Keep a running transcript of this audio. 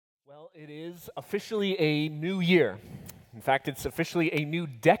Well, it is officially a new year. In fact, it's officially a new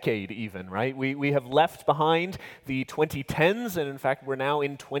decade even, right? We have left behind the 2010s, and in fact, we're now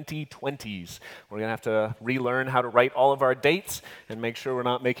in 2020s. We're going to have to relearn how to write all of our dates and make sure we're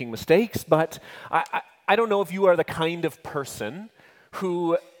not making mistakes, but I don't know if you are the kind of person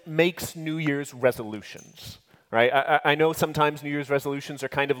who makes New Year's resolutions. Right? I know sometimes New Year's resolutions are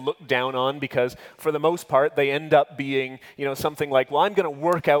kind of looked down on because for the most part they end up being, something like, well, I'm going to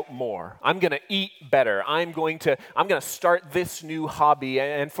work out more. I'm going to eat better. I'm going to start this new hobby.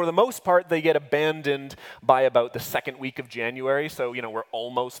 And for the most part they get abandoned by about the second week of January. So, we're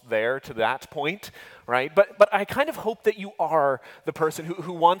almost there to that point, right? But I kind of hope that you are the person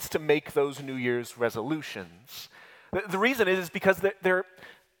who wants to make those New Year's resolutions. The reason is because they're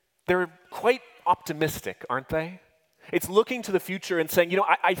quite optimistic, aren't they? It's looking to the future and saying,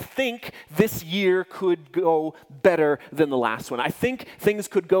 I think this year could go better than the last one. I think things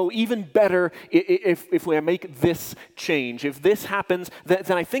could go even better if we make this change. If this happens,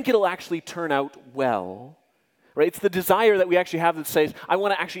 then I think it'll actually turn out well. Right? It's the desire that we actually have that says, I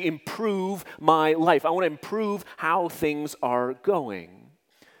want to actually improve my life. I want to improve how things are going.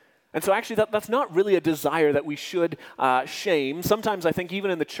 And so actually that's not really a desire that we should shame. Sometimes I think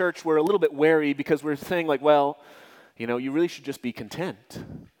even in the church we're a little bit wary because we're saying like, well, you really should just be content.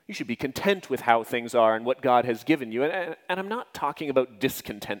 You should be content with how things are and what God has given you. And I'm not talking about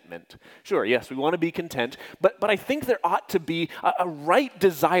discontentment. Sure, yes, we want to be content, but I think there ought to be a right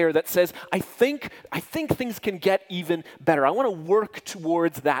desire that says, I think things can get even better. I want to work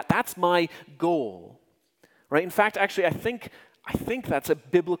towards that. That's my goal. Right? In fact, actually, I think that's a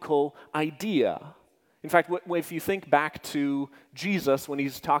biblical idea. In fact, if you think back to Jesus when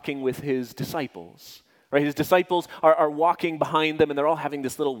he's talking with his disciples, right? His disciples are walking behind them and they're all having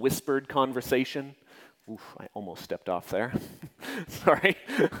this little whispered conversation. Oof, I almost stepped off there. Sorry.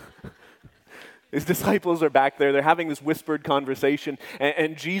 His disciples are back there. They're having this whispered conversation.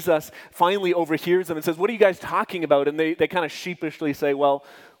 And Jesus finally overhears them and says, what are you guys talking about? And they kind of sheepishly say, well,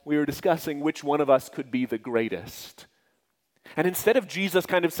 we were discussing which one of us could be the greatest. And instead of Jesus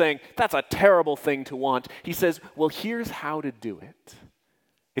kind of saying, that's a terrible thing to want, he says, well, here's how to do it.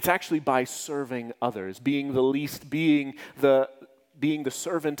 It's actually by serving others, being the least, being the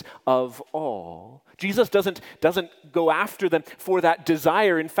servant of all. Jesus doesn't go after them for that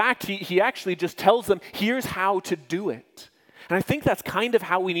desire. In fact, he actually just tells them, here's how to do it. And I think that's kind of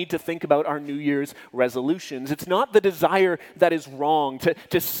how we need to think about our New Year's resolutions. It's not the desire that is wrong,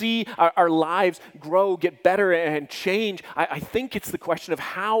 to see our lives grow, get better, and change. I think it's the question of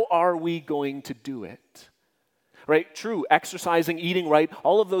how are we going to do it? Right? True, exercising, eating right,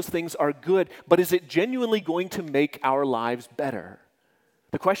 all of those things are good, but is it genuinely going to make our lives better?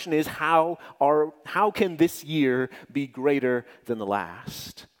 The question is, how can this year be greater than the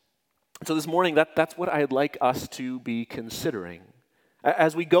last? So this morning, that's what I'd like us to be considering.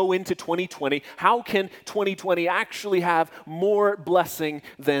 As we go into 2020, how can 2020 actually have more blessing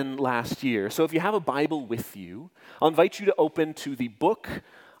than last year? So if you have a Bible with you, I'll invite you to open to the book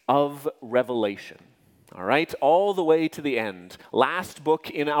of Revelation. All right, all the way to the end. Last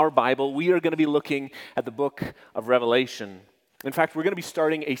book in our Bible, we are going to be looking at the book of Revelation. In fact, we're going to be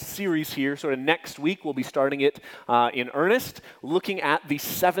starting a series here, sort of next week. We'll be starting it in earnest, looking at the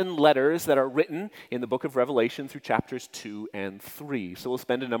 7 letters that are written in the book of Revelation through chapters 2 and 3. So we'll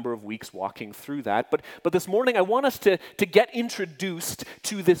spend a number of weeks walking through that. But this morning, I want us to get introduced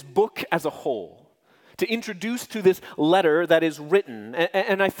to this book as a whole, to introduce to this letter that is written.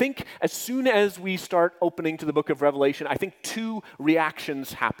 And I think as soon as we start opening to the book of Revelation, I think 2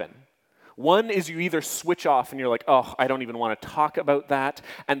 reactions happen. One is you either switch off and you're like, oh, I don't even want to talk about that.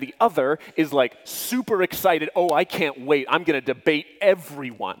 And the other is like super excited. Oh, I can't wait. I'm going to debate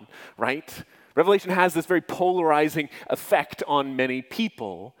everyone, right? Revelation has this very polarizing effect on many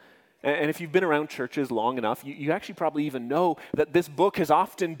people. And if you've been around churches long enough, you actually probably even know that this book has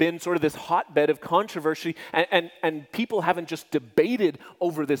often been sort of this hotbed of controversy. And people haven't just debated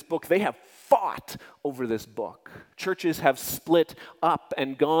over this book. They have fought over this book. Churches have split up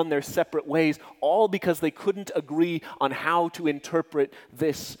and gone their separate ways, all because they couldn't agree on how to interpret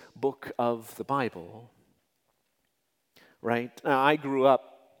this book of the Bible. Right? Now, I grew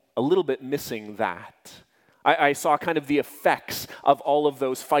up a little bit missing that. I saw kind of the effects of all of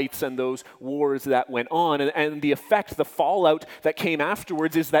those fights and those wars that went on. And the effect, the fallout that came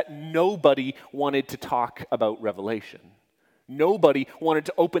afterwards is that nobody wanted to talk about Revelation. Nobody wanted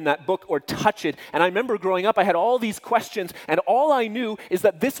to open that book or touch it. And I remember growing up, I had all these questions, and all I knew is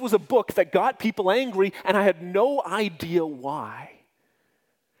that this was a book that got people angry, and I had no idea why.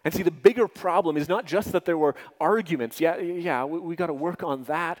 And see, the bigger problem is not just that there were arguments. We got to work on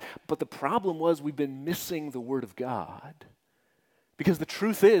that. But the problem was we've been missing the Word of God. Because the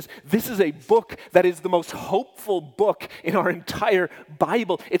truth is, this is a book that is the most hopeful book in our entire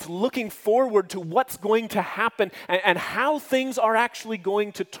Bible. It's looking forward to what's going to happen and how things are actually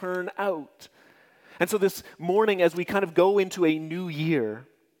going to turn out. And so this morning, as we kind of go into a new year,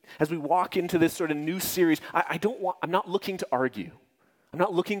 as we walk into this sort of new series, I'm not looking to argue. I'm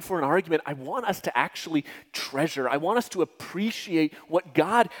not looking for an argument. I want us to actually treasure. I want us to appreciate what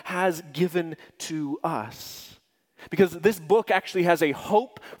God has given to us. Because this book actually has a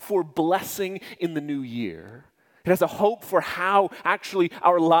hope for blessing in the new year. It has a hope for how actually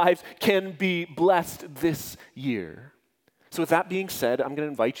our lives can be blessed this year. So with that being said, I'm going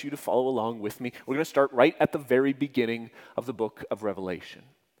to invite you to follow along with me. We're going to start right at the very beginning of the book of Revelation.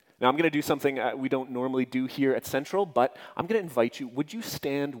 Now I'm going to do something we don't normally do here at Central, but I'm going to invite you, would you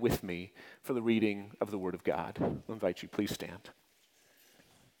stand with me for the reading of the Word of God? I'll invite you, please stand.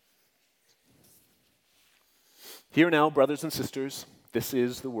 Hear now, brothers and sisters, this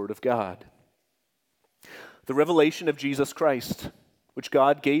is the Word of God. The revelation of Jesus Christ, which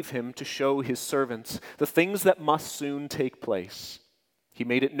God gave him to show his servants the things that must soon take place. He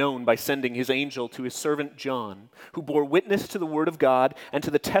made it known by sending his angel to his servant John, who bore witness to the Word of God and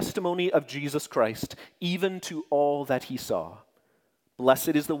to the testimony of Jesus Christ, even to all that he saw. Blessed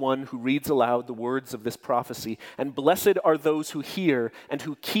is the one who reads aloud the words of this prophecy, and blessed are those who hear and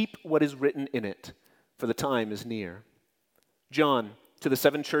who keep what is written in it, for the time is near. John, to the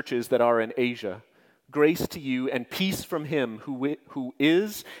 7 churches that are in Asia, grace to you and peace from him who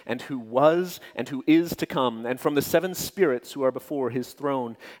is and who was and who is to come, and from the 7 spirits who are before his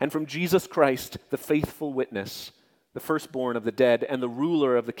throne, and from Jesus Christ, the faithful witness, the firstborn of the dead and the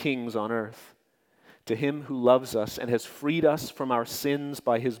ruler of the kings on earth. To him who loves us and has freed us from our sins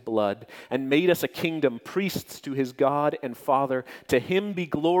by his blood and made us a kingdom, priests to his God and Father, to him be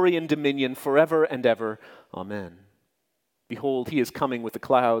glory and dominion forever and ever. Amen. Behold, he is coming with the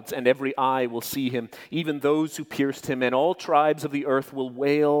clouds, and every eye will see him, even those who pierced him, and all tribes of the earth will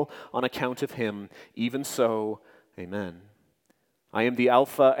wail on account of him. Even so, amen. I am the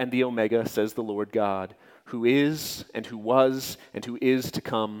Alpha and the Omega, says the Lord God, who is and who was and who is to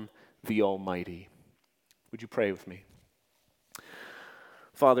come, the Almighty. Would you pray with me?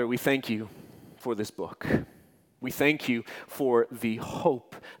 Father, we thank you for this book. We thank you for the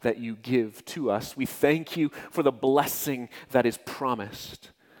hope that you give to us. We thank you for the blessing that is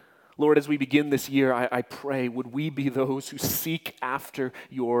promised. Lord, as we begin this year, I pray, would we be those who seek after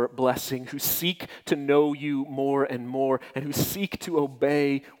your blessing, who seek to know you more and more, and who seek to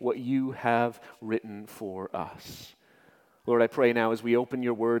obey what you have written for us. Lord, I pray now as we open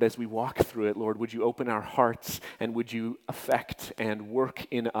your word, as we walk through it, Lord, would you open our hearts and would you affect and work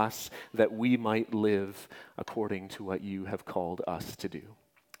in us that we might live according to what you have called us to do.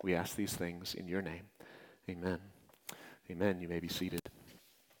 We ask these things in your name. Amen. Amen. You may be seated.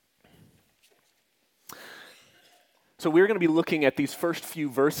 So we're going to be looking at these first few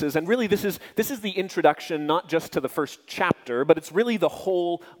verses, and really this is the introduction, not just to the first chapter, but it's really the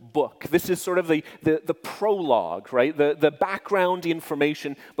whole book. This is sort of the prologue, right? The background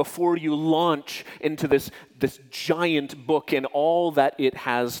information before you launch into this giant book and all that it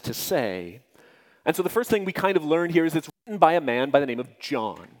has to say. And so the first thing we kind of learn here is it's written by a man by the name of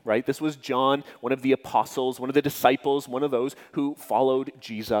John, right? This was John, one of the apostles, one of the disciples, one of those who followed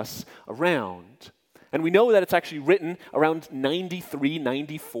Jesus around. And we know that it's actually written around 93,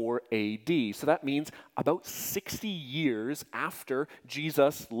 94 AD. So that means about 60 years after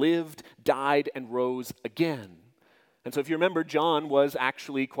Jesus lived, died, and rose again. And so if you remember, John was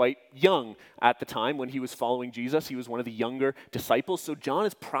actually quite young at the time when he was following Jesus. He was one of the younger disciples. So John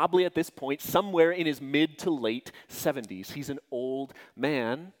is probably at this point somewhere in his mid to late 70s. He's an old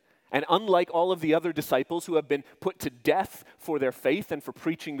man. And unlike all of the other disciples who have been put to death for their faith and for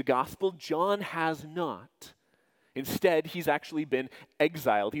preaching the gospel, John has not. Instead, he's actually been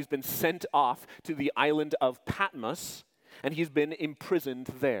exiled. He's been sent off to the island of Patmos, and he's been imprisoned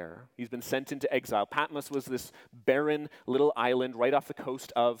there. He's been sent into exile. Patmos was this barren little island right off the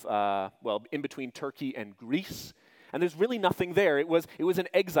coast of, in between Turkey and Greece. And there's really nothing there. It was an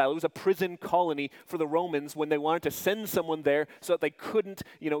exile. It was a prison colony for the Romans when they wanted to send someone there so that they couldn't,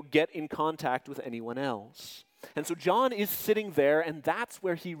 get in contact with anyone else. And so John is sitting there, and that's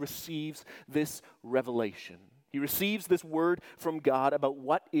where he receives this revelation. He receives this word from God about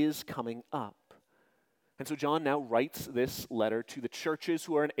what is coming up. And so John now writes this letter to the churches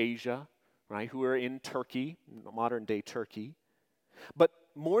who are in Asia, right, who are in Turkey, modern-day Turkey. But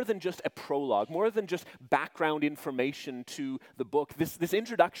more than just a prologue, more than just background information to the book, this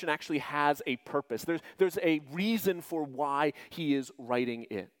introduction actually has a purpose. There's a reason for why he is writing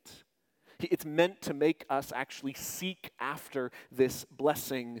it. It's meant to make us actually seek after this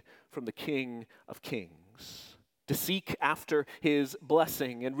blessing from the King of Kings, to seek after his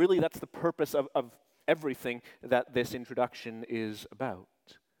blessing. And really that's the purpose of everything that this introduction is about.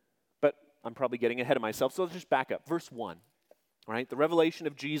 But I'm probably getting ahead of myself, so let's just back up. Verse 1. Right? The revelation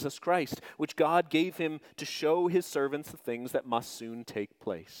of Jesus Christ, which God gave him to show his servants the things that must soon take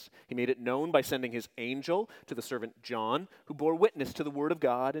place. He made it known by sending his angel to the servant John, who bore witness to the word of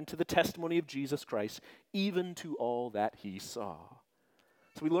God and to the testimony of Jesus Christ, even to all that he saw.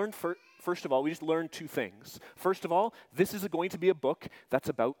 So we learned, first of all, we just learned two things. First of all, this is going to be a book that's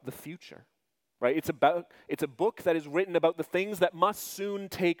about the future. Right? It's a book that is written about the things that must soon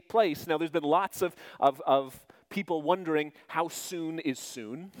take place. Now, there's been lots of people wondering how soon is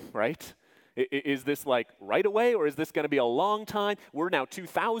soon, right? Is this like right away, or is this going to be a long time? We're now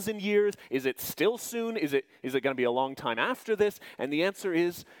 2,000 years. Is it still soon? Is it going to be a long time after this? And the answer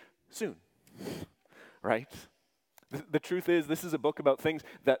is soon, right? The truth is, this is a book about things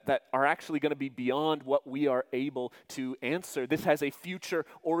that are actually going to be beyond what we are able to answer. This has a future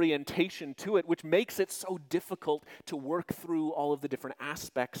orientation to it, which makes it so difficult to work through all of the different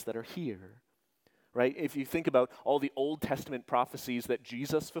aspects that are here. Right? If you think about all the Old Testament prophecies that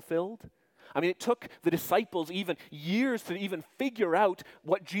Jesus fulfilled, I mean, it took the disciples even years to even figure out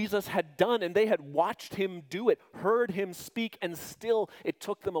what Jesus had done, and they had watched him do it, heard him speak, and still it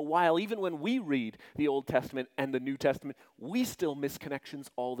took them a while. Even when we read the Old Testament and the New Testament, we still miss connections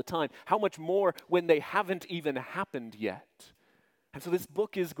all the time. How much more when they haven't even happened yet? And so this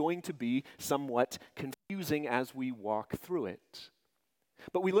book is going to be somewhat confusing as we walk through it.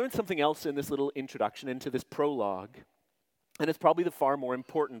 But we learned something else in this little introduction into this prologue, and it's probably the far more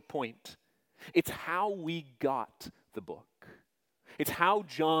important point. It's how we got the book. It's how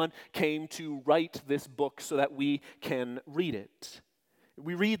John came to write this book so that we can read it.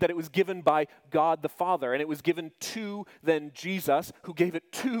 We read that it was given by God the Father, and it was given to then Jesus, who gave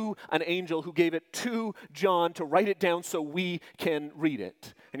it to an angel, who gave it to John to write it down so we can read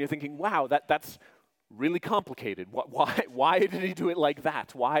it. And you're thinking, wow, that's really complicated. Why did he do it like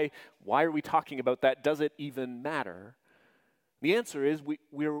that? Why are we talking about that? Does it even matter? The answer is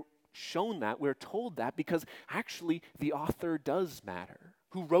we're shown that, we're told that because actually the author does matter.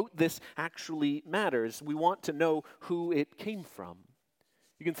 Who wrote this actually matters. We want to know who it came from.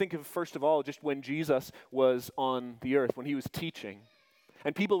 You can think of, first of all, just when Jesus was on the earth, when he was teaching.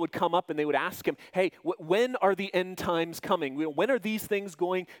 And people would come up and they would ask him, hey, when are the end times coming? When are these things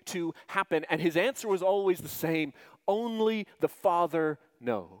going to happen? And his answer was always the same: only the Father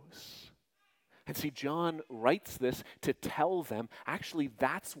knows. And see, John writes this to tell them, actually,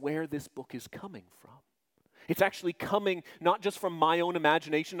 that's where this book is coming from. It's actually coming not just from my own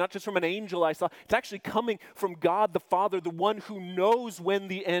imagination, not just from an angel I saw. It's actually coming from God the Father, the one who knows when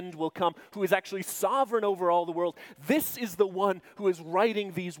the end will come, who is actually sovereign over all the world. This is the one who is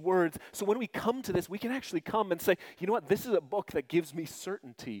writing these words. So when we come to this, we can actually come and say, you know what, this is a book that gives me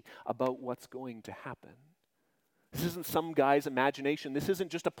certainty about what's going to happen. This isn't some guy's imagination. This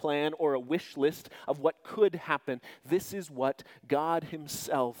isn't just a plan or a wish list of what could happen. This is what God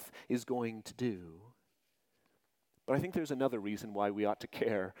himself is going to do. But I think there's another reason why we ought to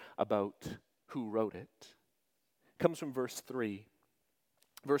care about who wrote it. It comes from verse 3.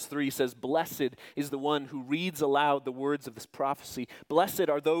 Verse 3 says, "Blessed is the one who reads aloud the words of this prophecy. Blessed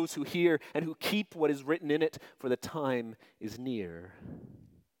are those who hear and who keep what is written in it, for the time is near."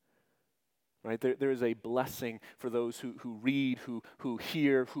 Right? There is a blessing for those who read, who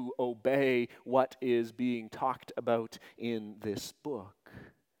hear, who obey what is being talked about in this book.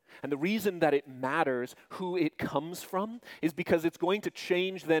 And the reason that it matters who it comes from is because it's going to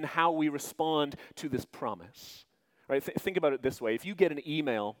change then how we respond to this promise. Right? Think about it this way. If you get an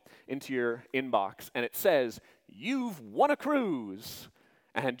email into your inbox and it says, "You've won a cruise,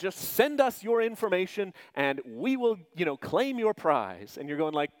 and just send us your information and we will, claim your prize." And you're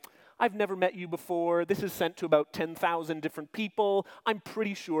going like, "I've never met you before. This is sent to about 10,000 different people. I'm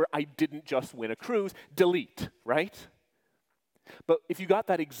pretty sure I didn't just win a cruise." Delete, right? But if you got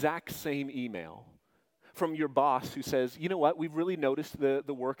that exact same email from your boss who says, "You know what, we've really noticed the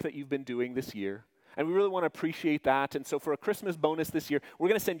work that you've been doing this year, and we really want to appreciate that, and so for a Christmas bonus this year, we're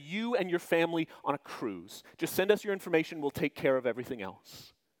going to send you and your family on a cruise. Just send us your information, we'll take care of everything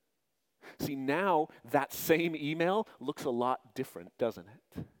else." See, now that same email looks a lot different, doesn't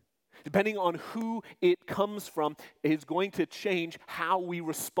it? depending on who it comes from, is going to change how we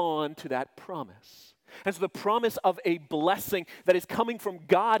respond to that promise. And so the promise of a blessing that is coming from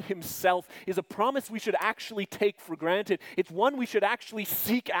God himself is a promise we should actually take for granted. It's one we should actually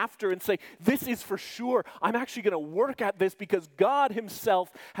seek after and say, this is for sure. I'm actually going to work at this because God himself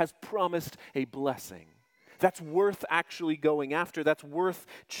has promised a blessing. That's worth actually going after. That's worth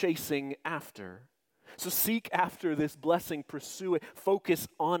chasing after. So seek after this blessing, pursue it, focus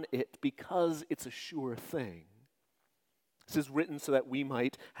on it because it's a sure thing. This is written so that we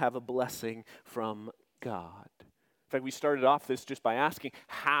might have a blessing from God. In fact, we started off this just by asking,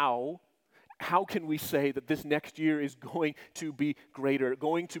 how can we say that this next year is going to be greater,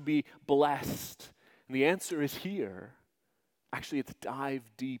 going to be blessed? And the answer is here. Actually, it's dive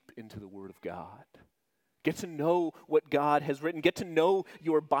deep into the Word of God. Get to know what God has written. Get to know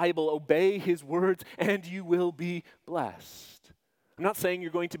your Bible. Obey his words, and you will be blessed. I'm not saying you're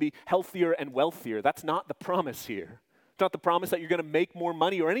going to be healthier and wealthier. That's not the promise here. It's not the promise that you're going to make more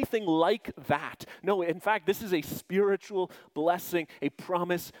money or anything like that. No, in fact, this is a spiritual blessing, a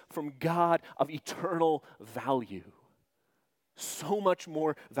promise from God of eternal value. So much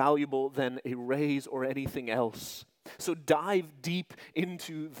more valuable than a raise or anything else. So dive deep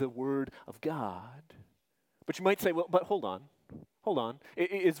into the Word of God. But you might say, well, but hold on.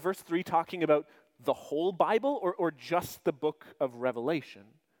 Is verse 3 talking about the whole Bible or just the book of Revelation?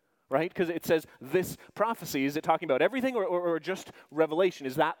 Right? Because it says this prophecy. Is it talking about everything or just Revelation?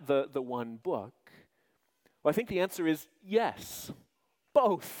 Is that the one book? Well, I think the answer is yes.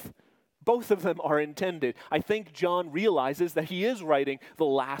 Both. Both of them are intended. I think John realizes that he is writing the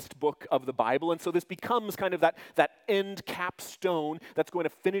last book of the Bible, and so this becomes kind of that end capstone that's going to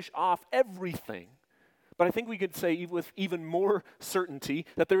finish off everything. But I think we could say with even more certainty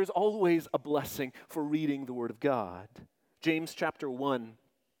that there is always a blessing for reading the Word of God. James chapter 1,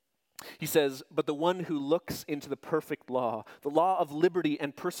 he says, "But the one who looks into the perfect law, the law of liberty,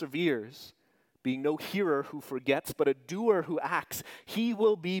 and perseveres, being no hearer who forgets, but a doer who acts, he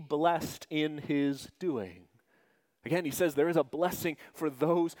will be blessed in his doing." Again, he says there is a blessing for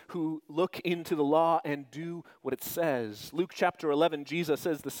those who look into the law and do what it says. Luke chapter 11, Jesus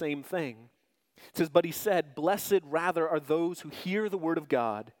says the same thing. It says, "But he said, blessed rather are those who hear the word of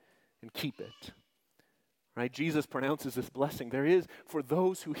God and keep it." Right? Jesus pronounces this blessing. There is for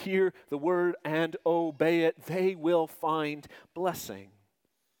those who hear the word and obey it, they will find blessing.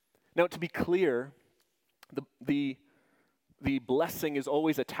 Now, to be clear, the blessing is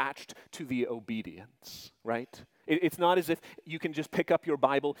always attached to the obedience, right? It's not as if you can just pick up your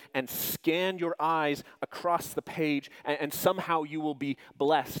Bible and scan your eyes across the page and somehow you will be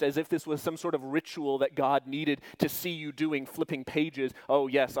blessed, as if this was some sort of ritual that God needed to see you doing, flipping pages. Oh,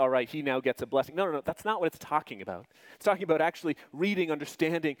 yes, all right, he now gets a blessing. No, that's not what it's talking about. It's talking about actually reading,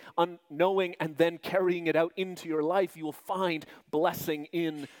 understanding, knowing, and then carrying it out into your life. You will find blessing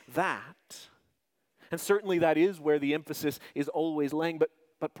in that. And certainly that is where the emphasis is always laying,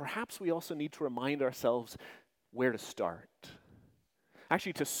 but perhaps we also need to remind ourselves where to start.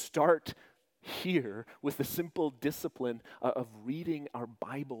 Actually, to start here with the simple discipline of reading our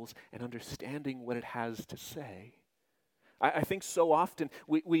Bibles and understanding what it has to say. I think so often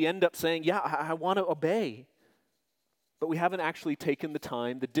we end up saying, yeah, I want to obey, but we haven't actually taken the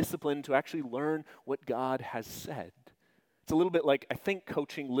time, the discipline to actually learn what God has said. It's a little bit like, I think,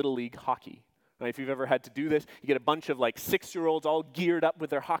 coaching Little League hockey. Right? If you've ever had to do this, you get a bunch of 6-year-olds all geared up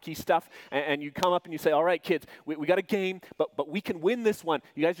with their hockey stuff, and you come up and you say, all right, kids, we got a game, but we can win this one.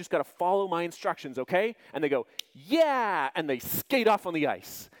 You guys just got to follow my instructions, okay? And they go, yeah, and they skate off on the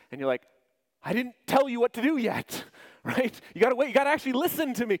ice. And you're like, I didn't tell you what to do yet, right? You got to wait. You got to actually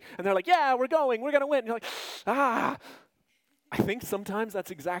listen to me. And they're like, yeah, we're going to win. And you're like, I think sometimes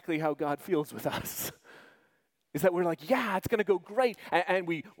that's exactly how God feels with us. Is that we're like, yeah, it's going to go great. And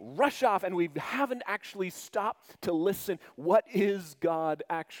we rush off and we haven't actually stopped to listen. What is God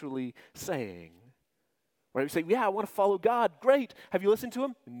actually saying? Right? We say, yeah, I want to follow God. Great. Have you listened to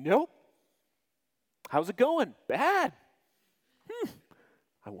him? Nope. How's it going? Bad.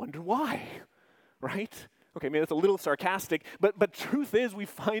 I wonder why. Right? Okay, maybe that's a little sarcastic, but truth is we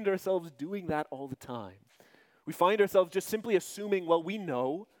find ourselves doing that all the time. We find ourselves just simply assuming, well, we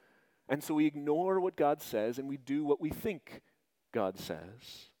know, and so we ignore what God says and we do what we think God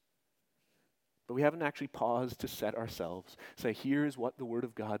says. But we haven't actually paused to set ourselves, say, here's what the Word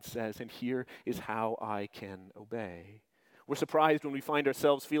of God says, and here is how I can obey. We're surprised when we find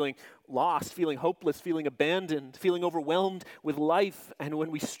ourselves feeling lost, feeling hopeless, feeling abandoned, feeling overwhelmed with life, and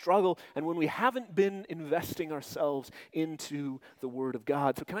when we struggle, and when we haven't been investing ourselves into the Word of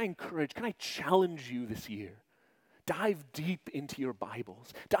God. So can I challenge you this year? dive deep into your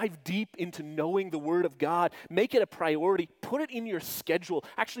Bibles. Dive deep into knowing the Word of God. Make it a priority. Put it in your schedule.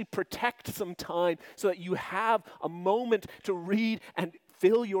 Actually protect some time so that you have a moment to read and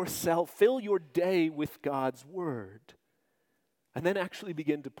fill your day with God's Word. And then actually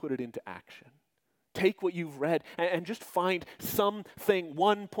begin to put it into action. Take what you've read and just find something,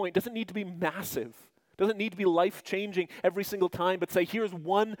 one point. Doesn't need to be massive. Doesn't need to be life-changing every single time, but say, here's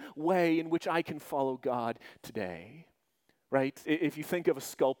one way in which I can follow God today. Right? If you think of a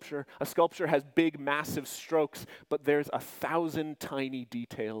sculpture has big, massive strokes, but there's 1,000 tiny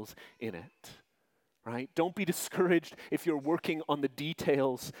details in it. Right? Don't be discouraged if you're working on the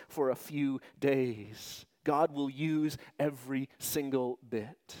details for a few days. God will use every single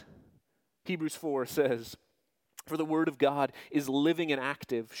bit. Hebrews 4 says, "For the word of God is living and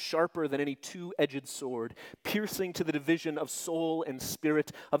active, sharper than any two-edged sword, piercing to the division of soul and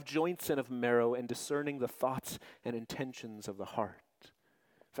spirit, of joints and of marrow, and discerning the thoughts and intentions of the heart."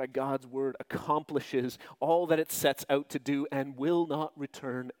 In fact, God's word accomplishes all that it sets out to do and will not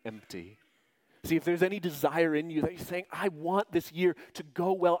return empty. See, if there's any desire in you that you're saying, I want this year to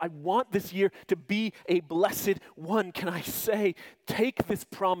go well, I want this year to be a blessed one, can I say, take this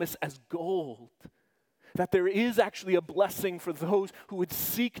promise as gold. That there is actually a blessing for those who would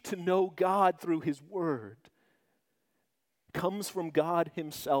seek to know God through His Word. It comes from God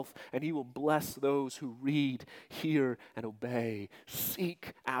Himself, and He will bless those who read, hear, and obey.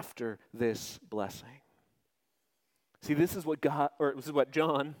 Seek after this blessing. See, this is what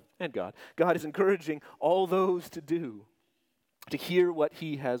John and God is encouraging all those to do, to hear what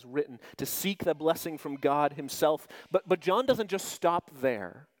He has written, to seek the blessing from God Himself. But John doesn't just stop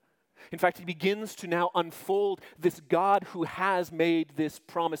there. In fact, he begins to now unfold this God who has made this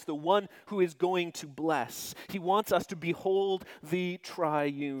promise, the one who is going to bless. He wants us to behold the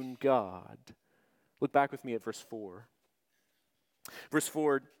triune God. Look back with me at verse 4. Verse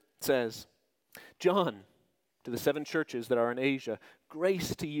 4 says, "John, to the 7 churches that are in Asia,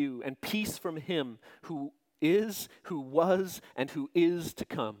 grace to you and peace from Him who is, who was, and who is to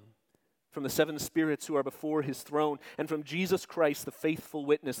come, from the 7 spirits who are before His throne, and from Jesus Christ, the faithful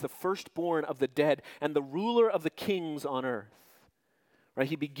witness, the firstborn of the dead, and the ruler of the kings on earth." Right?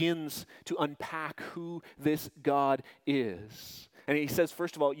 He begins to unpack who this God is. And he says,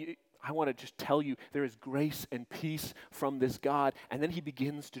 first of all, I want to just tell you there is grace and peace from this God. And then he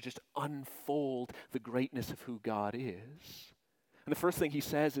begins to just unfold the greatness of who God is. And the first thing he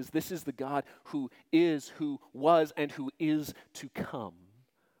says is, this is the God who is, who was, and who is to come.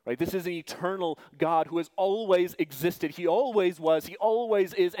 Right? This is an eternal God who has always existed. He always was, He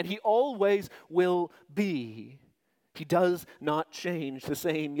always is, and He always will be. He does not change, the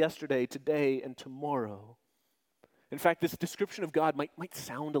same yesterday, today, and tomorrow. In fact, this description of God might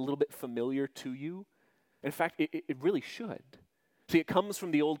sound a little bit familiar to you. In fact, it really should. See, it comes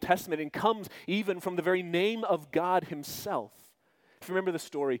from the Old Testament and comes even from the very name of God Himself. If you remember the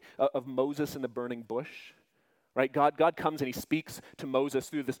story of Moses in the burning bush, right? God comes and He speaks to Moses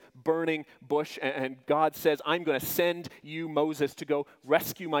through this burning bush, and God says, I'm going to send you, Moses, to go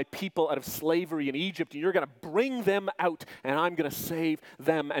rescue my people out of slavery in Egypt, and you're going to bring them out, and I'm going to save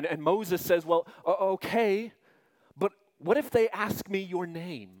them. And Moses says, well, okay, but what if they ask me your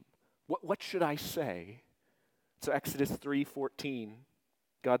name? What should I say? So Exodus 3:14,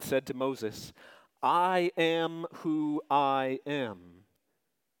 God said to Moses, I am who I am.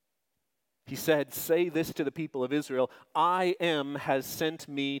 He said, say this to the people of Israel, I am has sent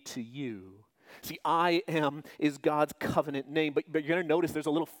me to you. See, I am is God's covenant name, but you're going to notice there's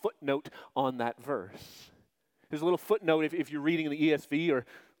a little footnote on that verse. There's a little footnote if you're reading the ESV or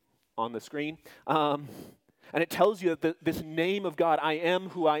on the screen. And it tells you that this name of God, I am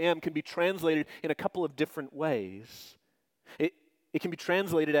who I am, can be translated in a couple of different ways. It can be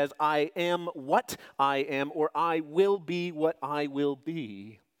translated as I am what I am, or I will be what I will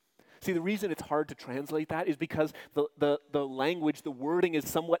be. See, the reason it's hard to translate that is because the language, the wording is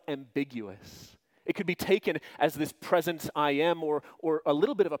somewhat ambiguous. It could be taken as this present I am, or a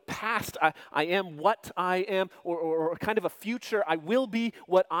little bit of a past I am what I am, or kind of a future I will be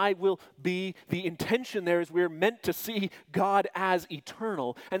what I will be. The intention there is we're meant to see God as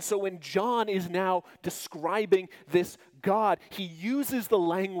eternal. And so when John is now describing this God, he uses the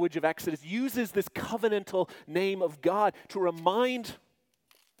language of Exodus, uses this covenantal name of God to remind,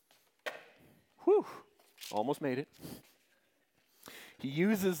 almost made it. He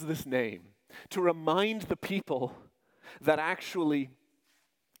uses this name to remind the people that actually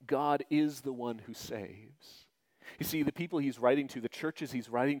God is the one who saves. You see, the people he's writing to, the churches he's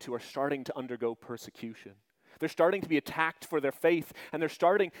writing to, are starting to undergo persecution. They're starting to be attacked for their faith, and they're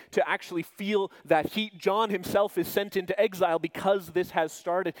starting to actually feel that John himself is sent into exile because this has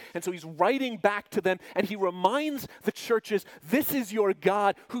started. And so he's writing back to them, and he reminds the churches, this is your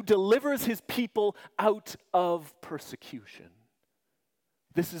God who delivers his people out of persecution.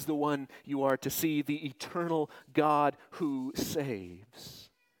 This is the one you are to see, the eternal God who saves.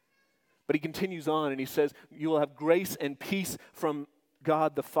 But he continues on and he says, you will have grace and peace from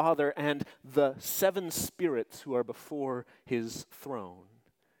God the Father and the 7 spirits who are before his throne.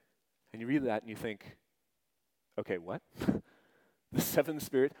 And you read that and you think, okay, what? The 7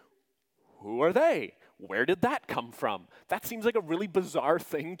 spirits, who are they? Where did that come from? That seems like a really bizarre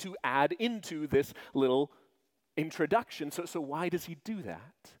thing to add into this little introduction. So why does he do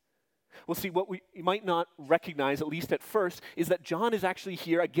that? Well, see, what we might not recognize, at least at first, is that John is actually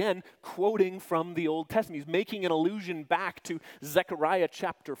here, again, quoting from the Old Testament. He's making an allusion back to Zechariah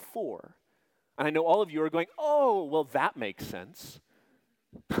chapter 4. And I know all of you are going, oh, well, that makes sense.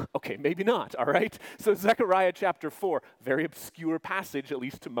 Okay, maybe not, all right? So Zechariah chapter 4, very obscure passage, at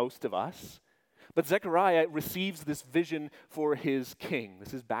least to most of us. But Zechariah receives this vision for his king.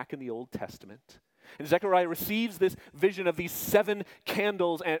 This is back in the Old Testament. And Zechariah receives this vision of these 7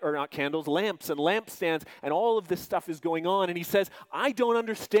 candles, or not candles, lamps and lampstands, and all of this stuff is going on. And he says, I don't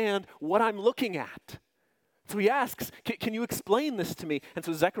understand what I'm looking at. So he asks, can you explain this to me? And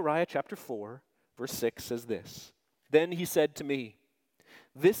so Zechariah chapter 4, verse 6 says this. Then he said to me,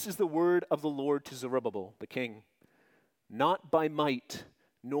 this is the word of the Lord to Zerubbabel, the king. Not by might,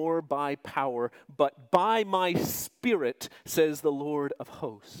 nor by power, but by my spirit, says the Lord of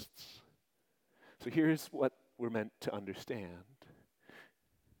hosts. So here's what we're meant to understand.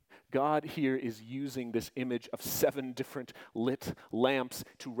 God here is using this image of 7 different lit lamps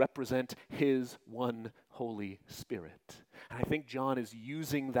to represent his one Holy Spirit. And I think John is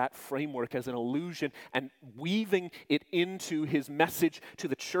using that framework as an allusion and weaving it into his message to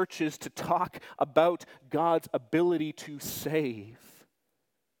the churches to talk about God's ability to save.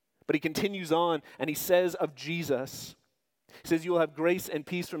 But he continues on and he says of Jesus, he says, you will have grace and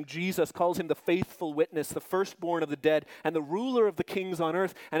peace from Jesus, calls him the faithful witness, the firstborn of the dead, and the ruler of the kings on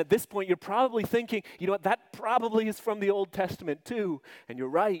earth. And at this point, you're probably thinking, you know what, that probably is from the Old Testament too. And you're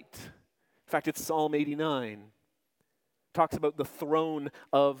right. In fact, it's Psalm 89. It talks about the throne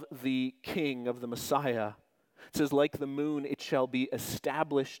of the king, of the Messiah. It says, like the moon, it shall be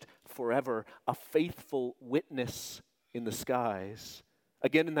established forever, a faithful witness in the skies.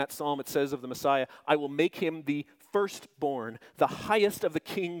 Again, in that psalm, it says of the Messiah, I will make him the firstborn, the highest of the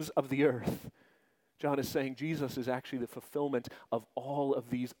kings of the earth. John is saying Jesus is actually the fulfillment of all of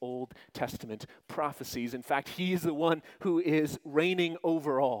these Old Testament prophecies. In fact, he is the one who is reigning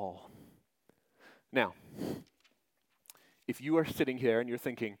over all. Now, if you are sitting here and you're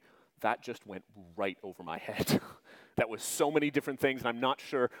thinking, that just went right over my head. That was so many different things, and I'm not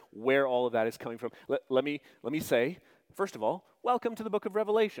sure where all of that is coming from. Let me say, first of all, welcome to the book of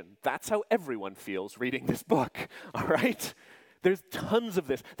Revelation. That's how everyone feels reading this book, all right? There's tons of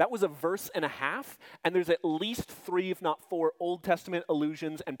this. That was a verse and a half, and there's at least 3, if not 4, Old Testament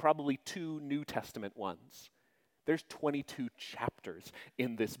allusions and probably 2 New Testament ones. There's 22 chapters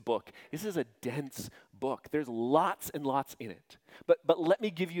in this book. This is a dense book. There's lots and lots in it. But let me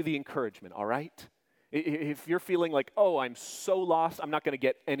give you the encouragement, all right? If you're feeling like, oh, I'm so lost, I'm not going to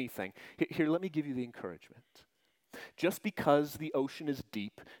get anything. Here, let me give you the encouragement. Just because the ocean is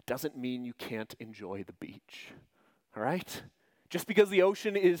deep doesn't mean you can't enjoy the beach, all right? Just because the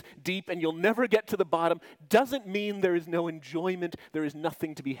ocean is deep and you'll never get to the bottom doesn't mean there is no enjoyment, there is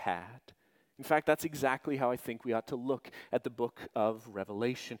nothing to be had. In fact, that's exactly how I think we ought to look at the book of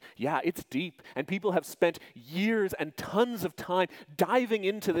Revelation. Yeah, it's deep, and people have spent years and tons of time diving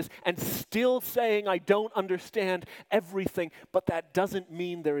into this and still saying, I don't understand everything, but that doesn't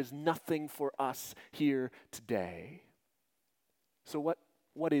mean there is nothing for us here today. So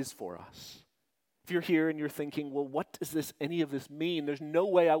what is for us? If you're here and you're thinking, well, what does any of this mean? There's no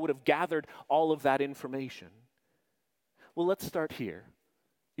way I would have gathered all of that information. Well, let's start here.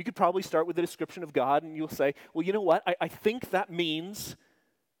 You could probably start with the description of God and you'll say, well, you know what? I think that means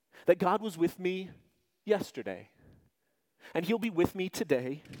that God was with me yesterday, and he'll be with me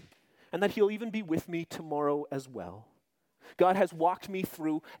today, and that he'll even be with me tomorrow as well. God has walked me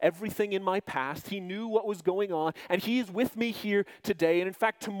through everything in my past. He knew what was going on, and he is with me here today. And in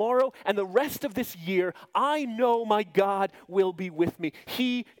fact, tomorrow and the rest of this year, I know my God will be with me.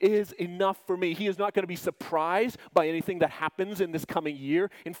 He is enough for me. He is not going to be surprised by anything that happens in this coming year.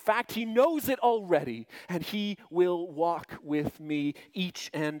 In fact, he knows it already, and he will walk with me each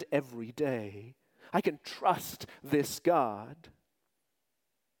and every day. I can trust this God.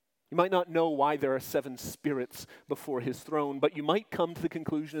 You might not know why there are 7 spirits before his throne, but you might come to the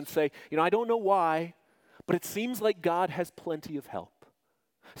conclusion and say, I don't know why, but it seems like God has plenty of help.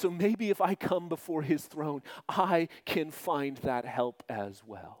 So maybe if I come before his throne, I can find that help as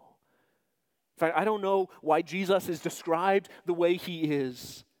well. In fact, I don't know why Jesus is described the way he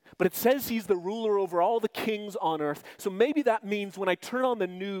is, but it says he's the ruler over all the kings on earth. So maybe that means when I turn on the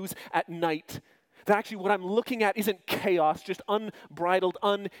news at night, that actually what I'm looking at isn't chaos, just unbridled,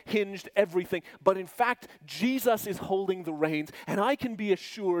 unhinged everything. But in fact, Jesus is holding the reins, and I can be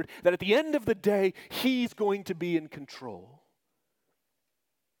assured that at the end of the day, he's going to be in control.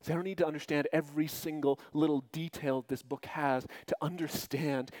 So I don't need to understand every single little detail this book has to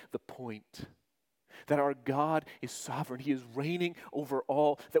understand the point. That our God is sovereign. He is reigning over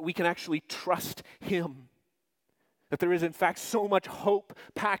all, that we can actually trust him. That there is in fact so much hope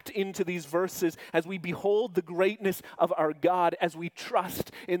packed into these verses as we behold the greatness of our God, as we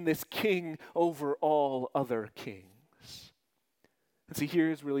trust in this King over all other kings. And see,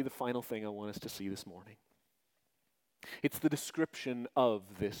 here's really the final thing I want us to see this morning. It's the description of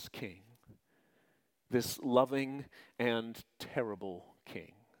this king, this loving and terrible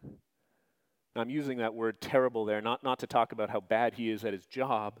king. Now, I'm using that word terrible there, not to talk about how bad he is at his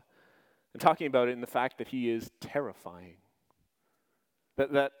job. I'm talking about it in the fact that he is terrifying.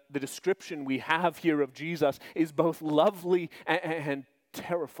 That the description we have here of Jesus is both lovely and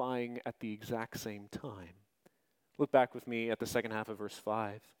terrifying at the exact same time. Look back with me at the second half of verse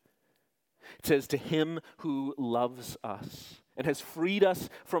 5. It says, "To him who loves us and has freed us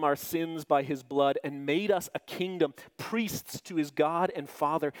from our sins by his blood and made us a kingdom, priests to his God and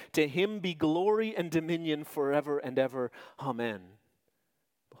Father, to him be glory and dominion forever and ever. Amen.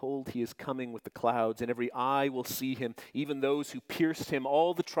 Behold, he is coming with the clouds, and every eye will see him, even those who pierced him.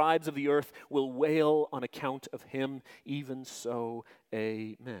 All the tribes of the earth will wail on account of him. Even so,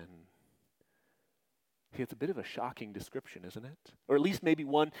 amen." It's a bit of a shocking description, isn't it? Or at least maybe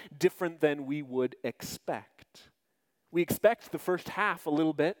one different than we would expect. We expect the first half a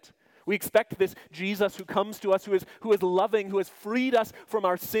little bit. We expect this Jesus who comes to us, who is loving, who has freed us from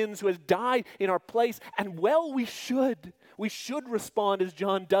our sins, who has died in our place. And well, we should. We should respond as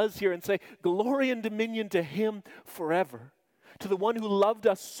John does here and say, glory and dominion to him forever. To the one who loved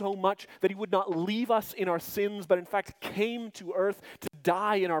us so much that he would not leave us in our sins, but in fact came to earth to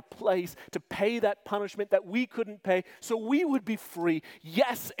die in our place, to pay that punishment that we couldn't pay, so we would be free.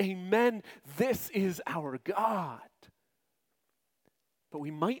 Yes, amen. This is our God. But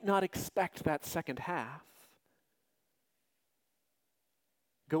we might not expect that second half.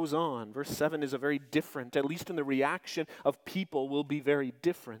 Goes on. Verse 7 is a very different, at least in the reaction of people, will be very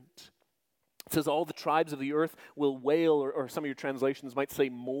different. It says all the tribes of the earth will wail, or some of your translations might say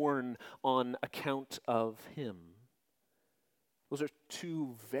mourn on account of him. Those are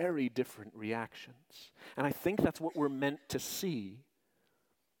 2 very different reactions. And I think that's what we're meant to see.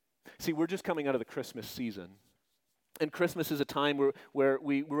 See, we're just coming out of the Christmas season. And Christmas is a time where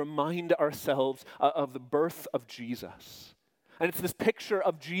we remind ourselves of the birth of Jesus. And it's this picture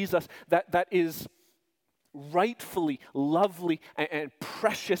of Jesus that is rightfully lovely and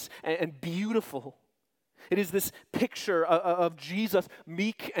precious and beautiful. It is this picture of Jesus,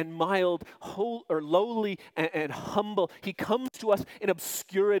 meek and mild, lowly and humble. He comes to us in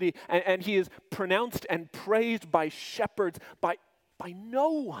obscurity, and he is pronounced and praised by shepherds, by no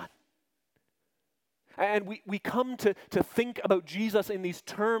one. And we come to think about Jesus in these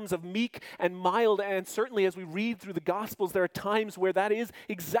terms of meek and mild, and certainly as we read through the Gospels, there are times where that is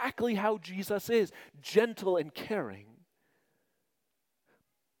exactly how Jesus is, gentle and caring.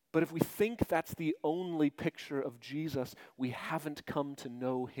 But if we think that's the only picture of Jesus, we haven't come to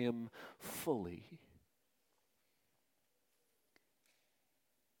know him fully.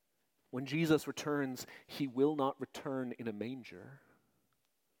 When Jesus returns, he will not return in a manger.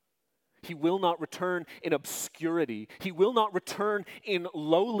 He will not return in obscurity. He will not return in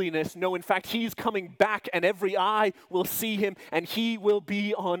lowliness. No, in fact, he's coming back and every eye will see him and he will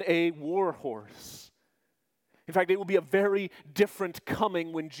be on a war horse. In fact, it will be a very different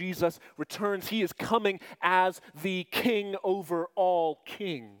coming when Jesus returns. He is coming as the king over all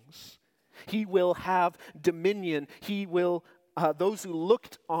kings. He will have dominion. He will, those who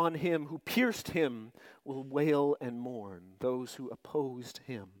looked on him, who pierced him, will wail and mourn. Those who opposed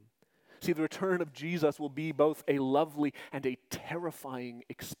him. See, the return of Jesus will be both a lovely and a terrifying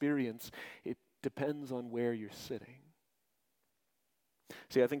experience. It depends on where you're sitting.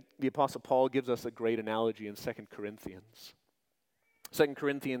 See, I think the Apostle Paul gives us a great analogy in 2 Corinthians. 2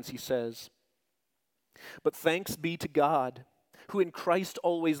 Corinthians, he says, "But thanks be to God, who in Christ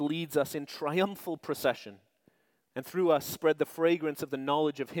always leads us in triumphal procession and through us spread the fragrance of the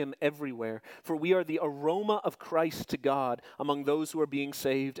knowledge of him everywhere. For we are the aroma of Christ to God among those who are being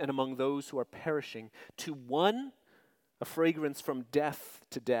saved and among those who are perishing. To one, a fragrance from death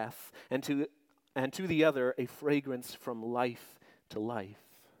to death, and to the other, a fragrance from life to life.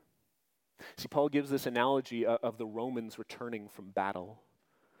 See, Paul gives this analogy of the Romans returning from battle.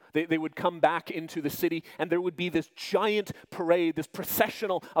 They would come back into the city, and there would be this giant parade, this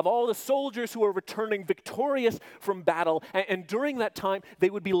processional of all the soldiers who are returning victorious from battle. And during that time, they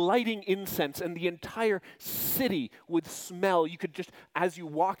would be lighting incense, and the entire city would smell. You could just, as you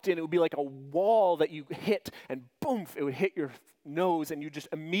walked in, it would be like a wall that you hit, and boom, it would hit your nose, and you just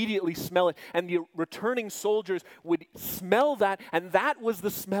immediately smell it. And the returning soldiers would smell that, and that was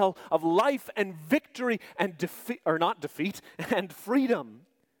the smell of life and victory and defeat, and freedom.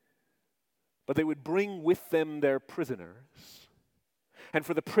 But they would bring with them their prisoners. And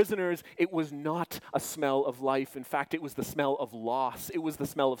for the prisoners, it was not a smell of life. In fact, it was the smell of loss. It was the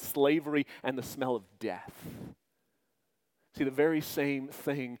smell of slavery and the smell of death. See, the very same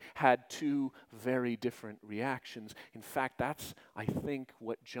thing had two very different reactions. In fact, that's, I think,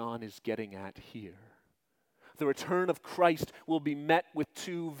 what John is getting at here. The return of Christ will be met with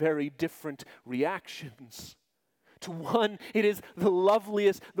two very different reactions. To one, it is the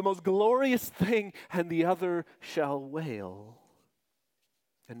loveliest, the most glorious thing, and the other shall wail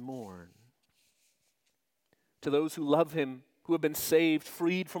and mourn. To those who love him, who have been saved,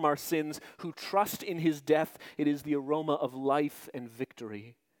 freed from our sins, who trust in his death, it is the aroma of life and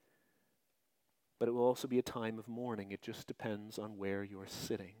victory. But it will also be a time of mourning. It just depends on where you're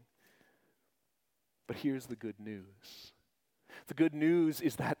sitting. But here's the good news. The good news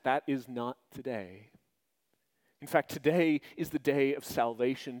is that that is not today. In fact, today is the day of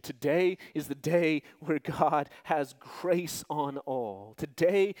salvation. Today is the day where God has grace on all.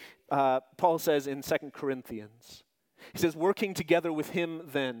 Today, Paul says in 2 Corinthians, he says, working together with him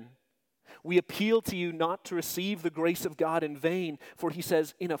then, we appeal to you not to receive the grace of God in vain. For he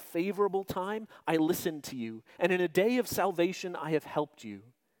says, in a favorable time I listened to you, and in a day of salvation I have helped you.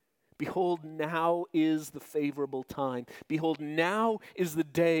 Behold, now is the favorable time. Behold, now is the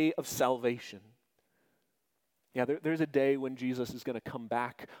day of salvation. Yeah, there's a day when Jesus is going to come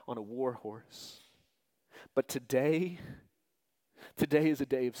back on a war horse. But today is a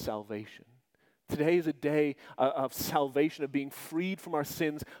day of salvation. Today is a day of salvation, of being freed from our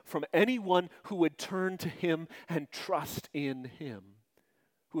sins, from anyone who would turn to him and trust in him,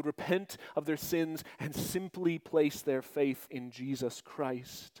 who would repent of their sins and simply place their faith in Jesus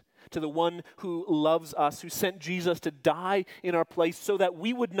Christ. To the one who loves us, who sent Jesus to die in our place so that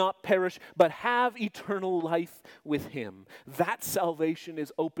we would not perish but have eternal life with him. That salvation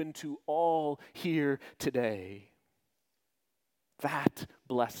is open to all here today. That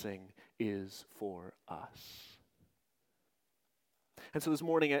blessing is for us. And so this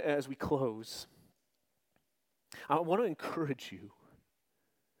morning, as we close, I want to encourage you.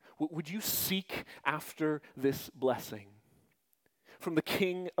 Would you seek after this blessing? From the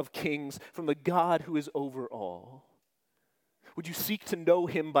King of Kings, from the God who is over all? Would you seek to know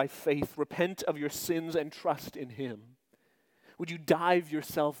him by faith, repent of your sins, and trust in him? Would you dive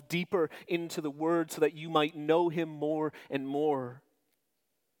yourself deeper into the Word so that you might know him more and more,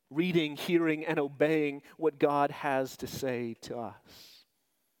 reading, hearing, and obeying what God has to say to us?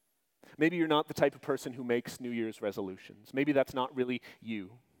 Maybe you're not the type of person who makes New Year's resolutions. Maybe that's not really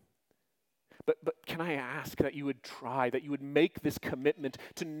you. But can I ask that you would try, that you would make this commitment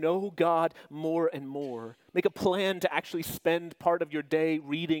to know God more and more. Make a plan to actually spend part of your day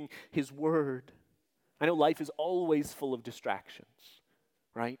reading his word. I know life is always full of distractions,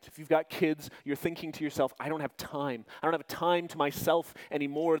 right? If you've got kids, you're thinking to yourself, I don't have time. I don't have time to myself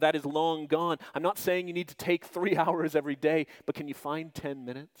anymore. That is long gone. I'm not saying you need to take 3 hours every day, but can you find 10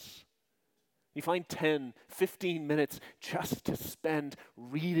 minutes? You find 10, 15 minutes just to spend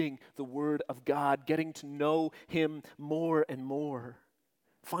reading the Word of God, getting to know him more and more.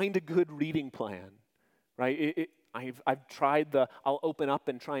 Find a good reading plan, right? I've tried I'll open up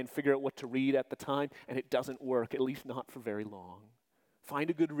and try and figure out what to read at the time, and it doesn't work, at least not for very long. Find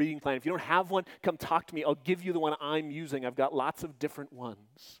a good reading plan. If you don't have one, come talk to me. I'll give you the one I'm using. I've got lots of different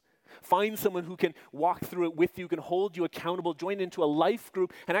ones. Find someone who can walk through it with you, can hold you accountable, join into a life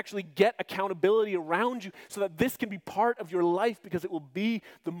group, and actually get accountability around you so that this can be part of your life because it will be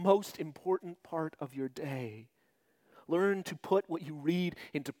the most important part of your day. Learn to put what you read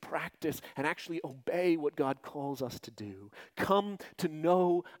into practice and actually obey what God calls us to do. Come to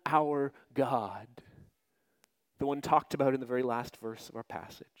know our God, the one talked about in the very last verse of our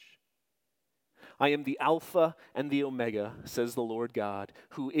passage. I am the Alpha and the Omega, says the Lord God,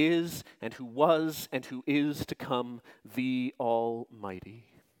 who is and who was and who is to come, the Almighty.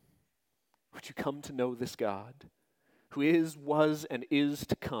 Would you come to know this God, who is, was, and is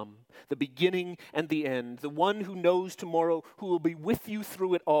to come, the beginning and the end, the one who knows tomorrow, who will be with you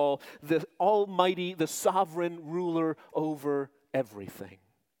through it all, the Almighty, the sovereign ruler over everything.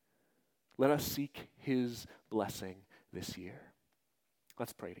 Let us seek his blessing this year.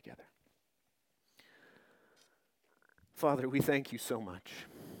 Let's pray together. Father, we thank you so much,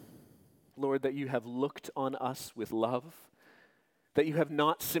 Lord, that you have looked on us with love, that you have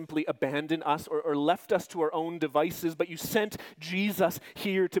not simply abandoned us or left us to our own devices, but you sent Jesus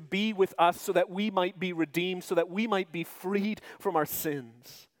here to be with us so that we might be redeemed, so that we might be freed from our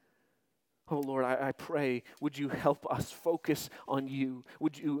sins. Oh Lord, I pray, would you help us focus on you?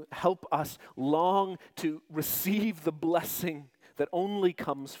 Would you help us long to receive the blessing that only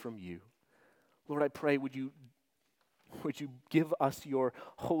comes from you? Lord, I pray, would you give us your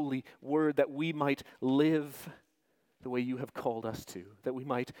holy word that we might live the way you have called us to, that we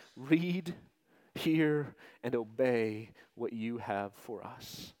might read, hear, and obey what you have for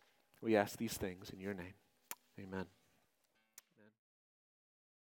us. We ask these things in your name. Amen.